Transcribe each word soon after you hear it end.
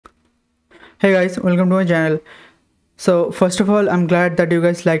Hey guys, welcome to my channel. So first of all, I'm glad that you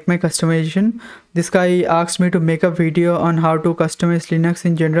guys liked my customization. This guy asked me to make a video on how to customize Linux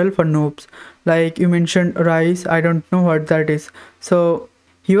in general for noobs. Like you mentioned Rise, I don't know what that is. So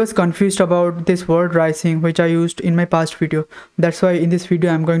he was confused about this word rising, which I used in my past video. That's why in this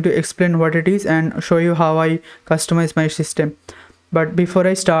video I'm going to explain what it is and show you how I customize my system. But before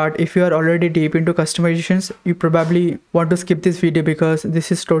I start, if you are already deep into customizations, you probably want to skip this video because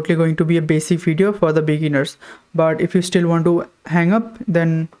this is totally going to be a basic video for the beginners. But if you still want to hang up,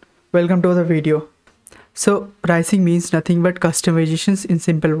 then welcome to the video. So rising means nothing but customizations in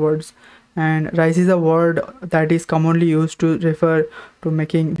simple words. And rise is a word that is commonly used to refer to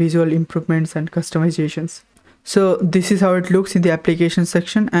making visual improvements and customizations. So this is how it looks in the application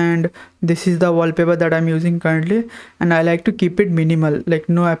section, and this is the wallpaper that I'm using currently, and I like to keep it minimal, like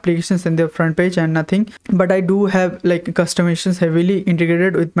no applications in the front page and nothing, but I do have like customizations heavily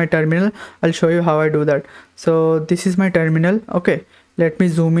integrated with my terminal. I'll show you how I do that. So this is my terminal. Okay, let me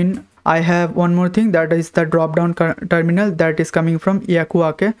zoom in. I have one more thing, that is the drop down terminal that is coming from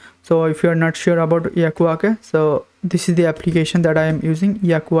Yakuake. So if you're not sure about Yakuake, so this is the application that I am using,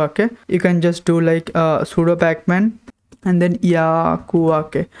 Yakuake. You can just do like sudo pacman and then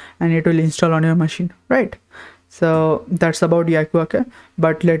Yakuake and it will install on your machine, right? So that's about Yakuake.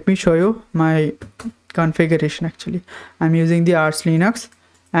 But let me show you my configuration. Actually, I'm using the Arch Linux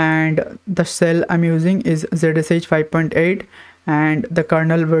and the shell I'm using is ZSH 5.8 and the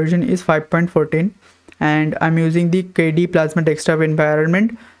kernel version is 5.14, and I'm using the KD Plasma desktop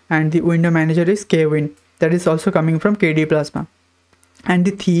environment, and the window manager is Kwin, that is also coming from KD Plasma, and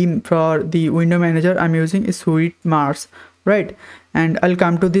the theme for the window manager I'm using is Sweet Mars, right? And I'll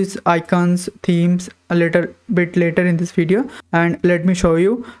come to these icons, themes a little bit later in this video, and let me show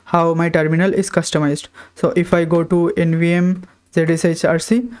you how my terminal is customized. So if I go to NVM ZSH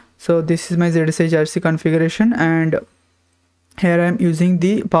RC, so this is my ZSH RC configuration, and here I am using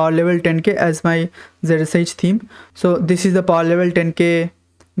the Powerlevel10k as my ZSH theme. So this is the Powerlevel10k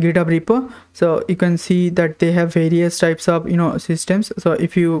GitHub repo. So you can see that they have various types of systems. So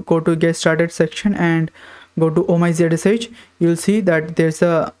if you go to get started section and go to oh my ZSH, you'll see that there's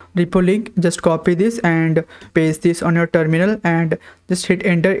a repo link. Just copy this and paste this on your terminal and just hit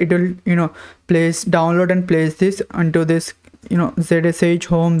enter. It will place download and place this onto this ZSH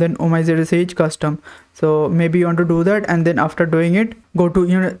home, then oh my ZSH custom. So maybe you want to do that, and then after doing it, go to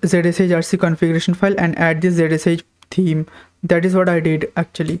ZSH RC configuration file and add this ZSH theme. That is what I did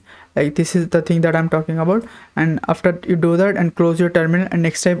actually. Like this is the thing that I'm talking about. And after you do that and close your terminal, and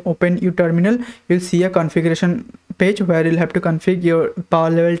next time open your terminal, you'll see a configuration page where you'll have to configure your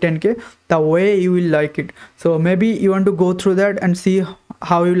Powerlevel10k the way you will like it. So maybe you want to go through that and see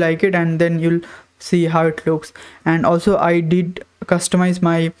how you like it, and then you'll see how it looks. And also I did customize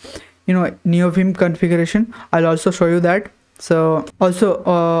my NeoVim configuration. I'll also show you that. So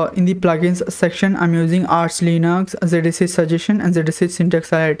also in the plugins section, I'm using Arch Linux, ZSH suggestion and ZSH syntax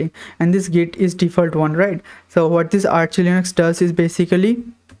highlighting, and this git is default one, right? So what this Arch Linux does is basically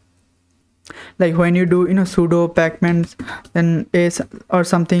like when you do sudo pacman then s or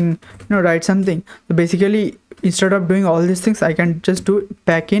something, write something. So basically instead of doing all these things, I can just do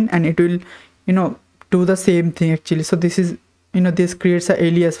pacin and it will do the same thing actually. So this is this creates an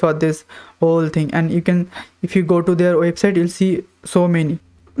alias for this whole thing, and you can, if you go to their website, you'll see so many.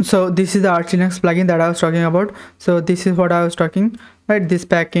 So this is the Arch Linux plugin that I was talking about. So this is what I was talking, right? This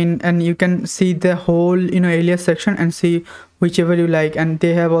pacin, and you can see the whole alias section and see whichever you like. And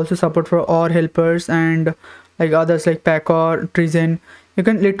they have also support for OR helpers and like others like packor, treason. You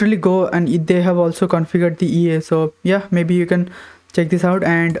can literally go, and they have also configured the EA. So yeah, maybe you can check this out.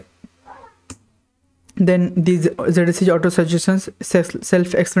 And then these ZSH auto suggestions,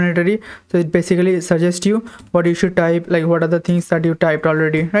 self-explanatory. So it basically suggests you what you should type, like what are the things that you typed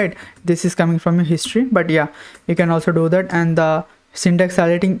already, right? This is coming from your history, but yeah, you can also do that. And the syntax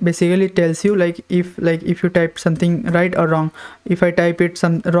highlighting basically tells you like if you type something right or wrong. If I type it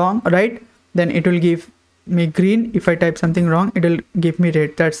wrong, right, then it will give me green. If I type something wrong, it will give me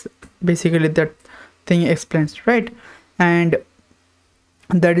red. That's basically that thing explains, right? And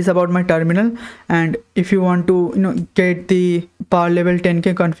that is about my terminal. And if you want to get the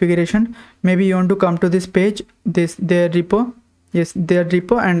Powerlevel10k configuration, maybe you want to come to this page, their repo, yes, their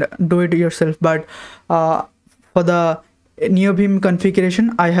repo, and do it yourself. But for the NeoVim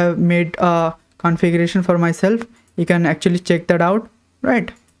configuration, I have made a configuration for myself. You can actually check that out,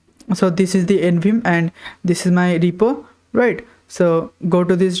 right? So this is the NVim and this is my repo, right? So go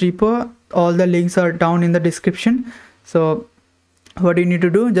to this repo, all the links are down in the description. So what you need to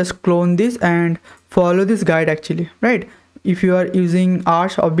do, just clone this and follow this guide actually, right? If you are using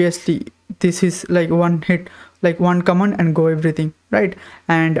Arch, obviously this is like one hit, like one command and go everything, right?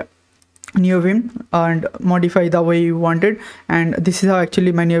 And NeoVim and modify the way you want it. And this is how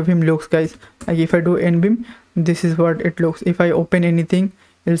actually my NeoVim looks, guys. Like if I do NVim, this is what it looks. If I open anything,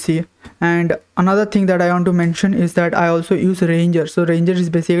 you'll see. And another thing that I want to mention is that I also use Ranger. So Ranger is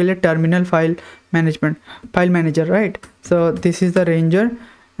basically a terminal file manager, right? So this is the Ranger,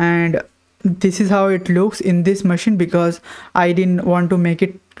 and this is how it looks in this machine, because I didn't want to make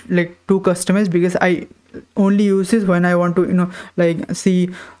it like too customized, because I only use this when I want to, you know, like see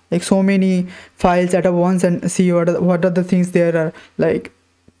like so many files at once and see what are the things there are like.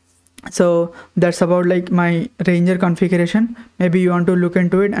 So that's about like my Ranger configuration. Maybe you want to look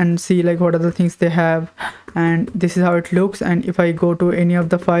into it and see like what are the things they have. And this is how it looks. And if I go to any of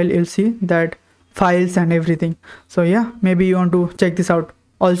the file, you'll see that files and everything. So yeah, maybe you want to check this out.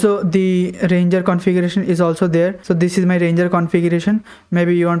 Also, the Ranger configuration is also there. So this is my Ranger configuration.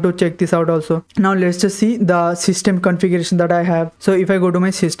 Maybe you want to check this out also. Now let's just see the system configuration that I have. So if I go to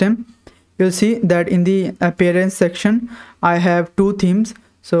my system, you'll see that in the appearance section, I have 2 themes.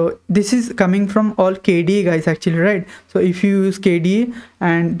 So this is coming from all KDE guys actually, right? So if you use KDE,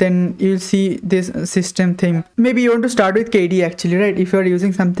 and then you'll see this system theme. Maybe you want to start with KDE actually, right? If you're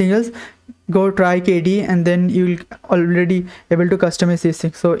using something else, go try KDE, and then you'll already able to customize these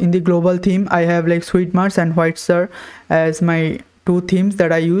things. So in the global theme, I have like Sweet Mars and White Star as my 2 themes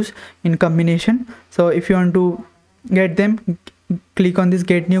that I use in combination. So if you want to get them, click on this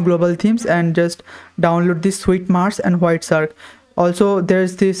get new global themes and just download this Sweet Mars and White Star. Also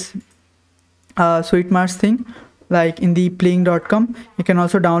there's this Sweet Mars thing, like in the playing.com, you can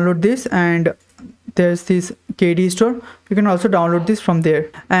also download this, and there's this KDE store, you can also download this from there.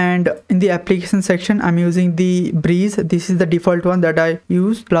 And in the application section, I'm using the Breeze. This is the default one that I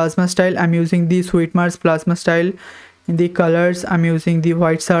use. Plasma style, I'm using the Sweet Mars plasma style. In the colors, I'm using the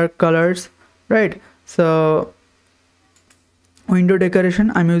White Star colors, right? So window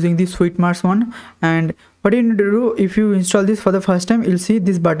decoration, I'm using the Sweet Mars one. And what you need to do, if you install this for the first time, you'll see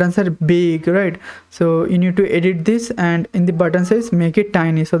these buttons are big, right? So you need to edit this, and in the button size, make it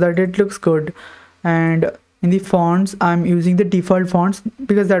tiny so that it looks good. And in the fonts, I'm using the default fonts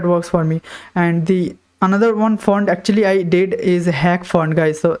because that works for me. And the another one font actually I did is Hack font,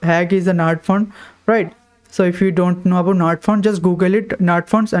 guys. So Hack is a nerd font, right? So if you don't know about nerd font, just Google it, nerd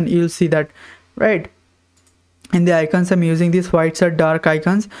fonts, and you'll see that, right? In the icons, I'm using these White Star dark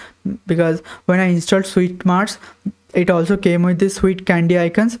icons, because when I installed Sweet Mars, it also came with this sweet candy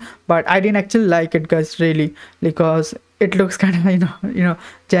icons, but I didn't actually like it, guys, really, because it looks kind of you know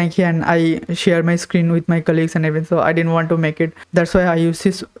janky, and I share my screen with my colleagues and everything, so I didn't want to make it. That's why I use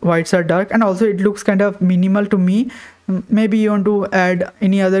this White Star dark, and also it looks kind of minimal to me. Maybe you want to add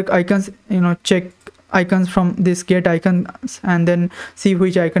any other icons, check icons from this get icons and then see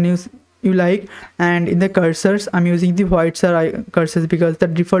which icon you like. And in the cursors, I'm using the White Star cursors because the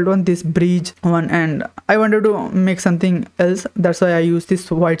default one, this bridge one, and I wanted to make something else. That's why I use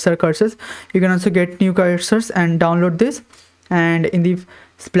this White Star cursors. You can also get new cursors and download this. And in the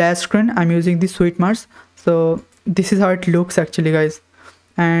splash screen, I'm using the Sweet Mars. So this is how it looks actually, guys.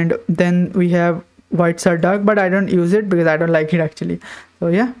 And then we have White Star dark, but I don't use it because I don't like it actually. So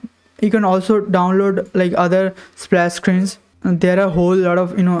yeah, you can also download like other splash screens. There are a whole lot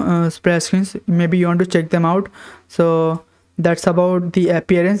of splash screens. Maybe you want to check them out. So that's about the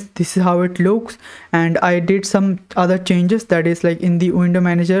appearance. This is how it looks. And I did some other changes, that is like in the window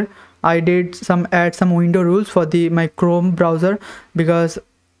manager, I did add some window rules for my Chrome browser, because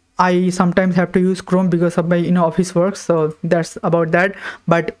I sometimes have to use Chrome because of my office work. So that's about that.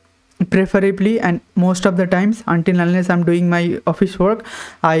 But preferably and most of the times, unless I'm doing my office work,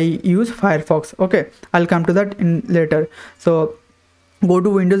 I use Firefox. Okay, I'll come to that in later. So go to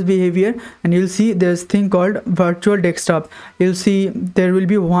Windows behavior and you'll see there's thing called virtual desktop. You'll see there will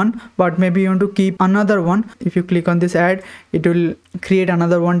be one, but maybe you want to keep another one. If you click on this add, it will create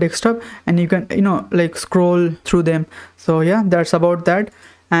another one desktop, and you can like scroll through them. So yeah, that's about that.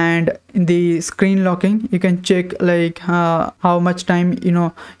 And in the screen locking, you can check like how much time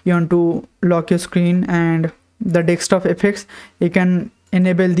you want to lock your screen. And the desktop effects, you can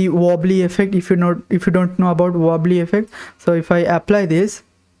enable the wobbly effect if you don't know about wobbly effect. So if I apply this,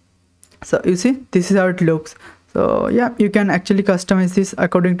 so you see this is how it looks. So yeah, you can actually customize this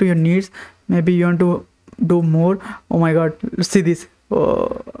according to your needs. Maybe you want to do more. Oh my god, see this.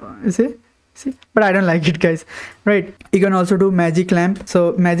 Oh, you see, but I don't like it, guys, right? You can also do magic lamp.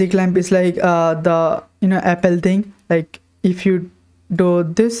 So magic lamp is like the Apple thing. Like if you do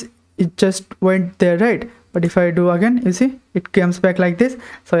this, it just went there, right? but if I do again, you see it comes back like this.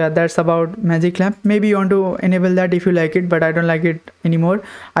 So yeah, that's about magic lamp. Maybe you want to enable that if you like it, but I don't like it anymore.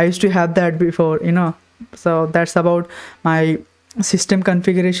 I used to have that before, you know. So that's about my system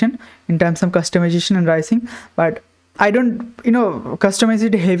configuration in terms of customization and rising. But I don't, you know, customize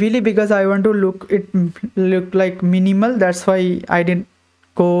it heavily because I want to look like minimal. That's why I didn't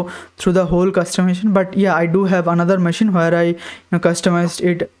go through the whole customization. But yeah, I do have another machine where I, you know, customized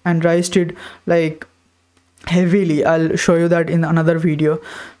it and raised it like heavily. I'll show you that in another video.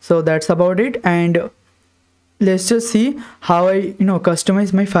 So that's about it. And let's just see how I, you know,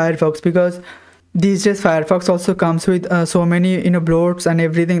 customize my Firefox, because these days Firefox also comes with so many, you know, bloats and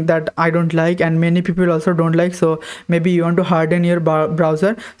everything that I don't like, and many people also don't like. So maybe you want to harden your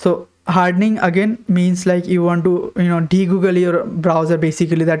browser. So hardening again means like you want to, you know, de-google your browser.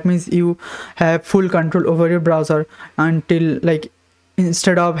 Basically that means you have full control over your browser until, like,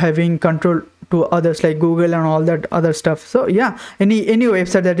 instead of having control to others like Google and all that other stuff. So yeah, any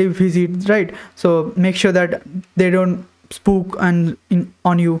website that you visit, right? So make sure that they don't spook on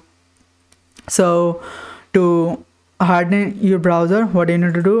you. So to harden your browser, what you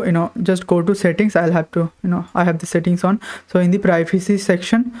need to do, you know, just go to settings. I'll have to, you know, I have the settings on. So in the privacy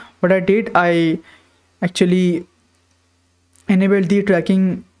section, what I did, I actually enabled the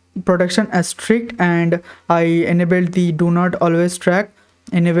tracking protection as strict, and I enabled the do not always track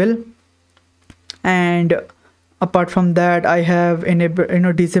enable. And apart from that, I have enabled, you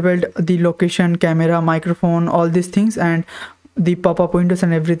know, disabled the location, camera, microphone, all these things, and the pop-up windows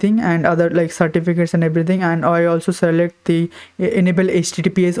and everything, and other like certificates and everything. And I also select the enable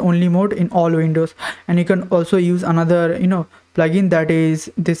HTTPS only mode in all windows. And you can also use another, you know, plugin that is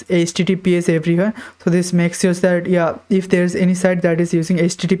this HTTPS everywhere. So this makes sure that, yeah, if there's any site that is using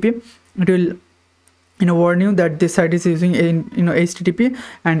HTTP, it will, you know, warn you that this site is using a, you know, HTTP,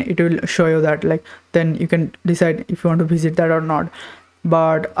 and it will show you that, like, then you can decide if you want to visit that or not.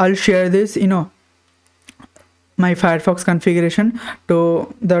 But I'll share this, you know, my Firefox configuration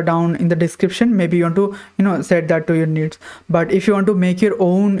to the down in the description. Maybe you want to, you know, set that to your needs. But if you want to make your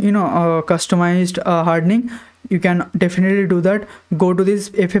own, you know, customized hardening, you can definitely do that. Go to this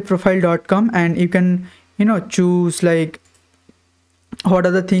ffprofile.com and you can, you know, choose like what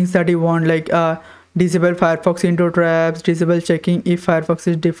are the things that you want, like disable Firefox intro traps, disable checking if Firefox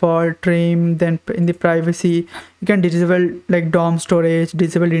is default, trim. Then in the privacy, you can disable like DOM storage,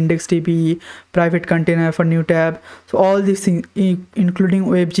 disable IndexedDB, private container for new tab. So all these things, including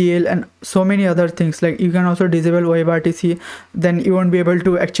WebGL and so many other things. Like you can also disable WebRTC. Then you won't be able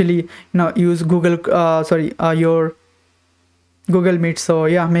to actually, you know, use Google, your Google Meet. So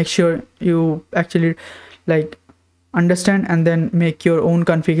yeah, make sure you actually like understand and then make your own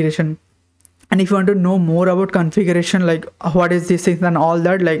configuration. And if you want to know more about configuration, like what is this thing and all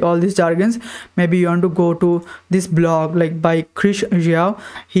that, like all these jargons, maybe you want to go to this blog like by Krish Jiao.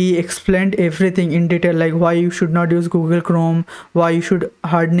 He explained everything in detail, like why you should not use Google Chrome, why you should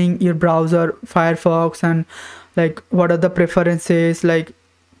hardening your browser Firefox, and like what are the preferences, like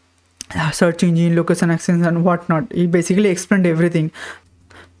search engine, location access and whatnot. He basically explained everything.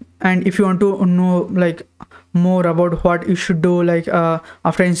 And if you want to know like more about what you should do, like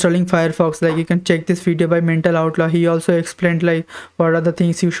after installing Firefox, like you can check this video by Mental Outlaw. He also explained like what are the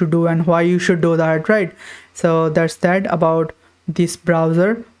things you should do and why you should do that, right? So that's that about this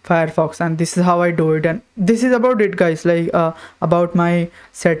browser Firefox, and this is how I do it. And this is about it, guys, like about my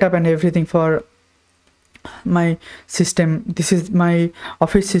setup and everything for my system. This is my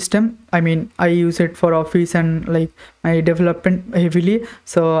office system. I mean, I use it for office and like my development heavily,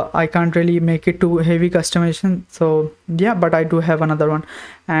 so I can't really make it too heavy customization. So yeah, but I do have another one.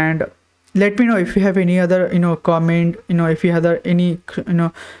 And let me know if you have any other, you know, comment, you know, if you have any, you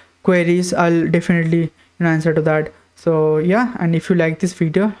know, queries. I'll definitely, you know, answer to that. So yeah, and if you like this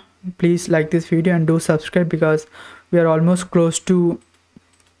video, please like this video and do subscribe, because we are almost close to,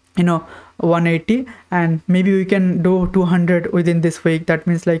 you know, 180, and maybe we can do 200 within this week. That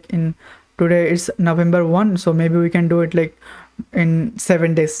means like in today it's November 1, so maybe we can do it like in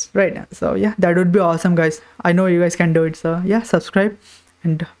 7 days, right? So yeah, that would be awesome, guys. I know you guys can do it. So yeah, subscribe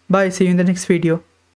and bye, see you in the next video.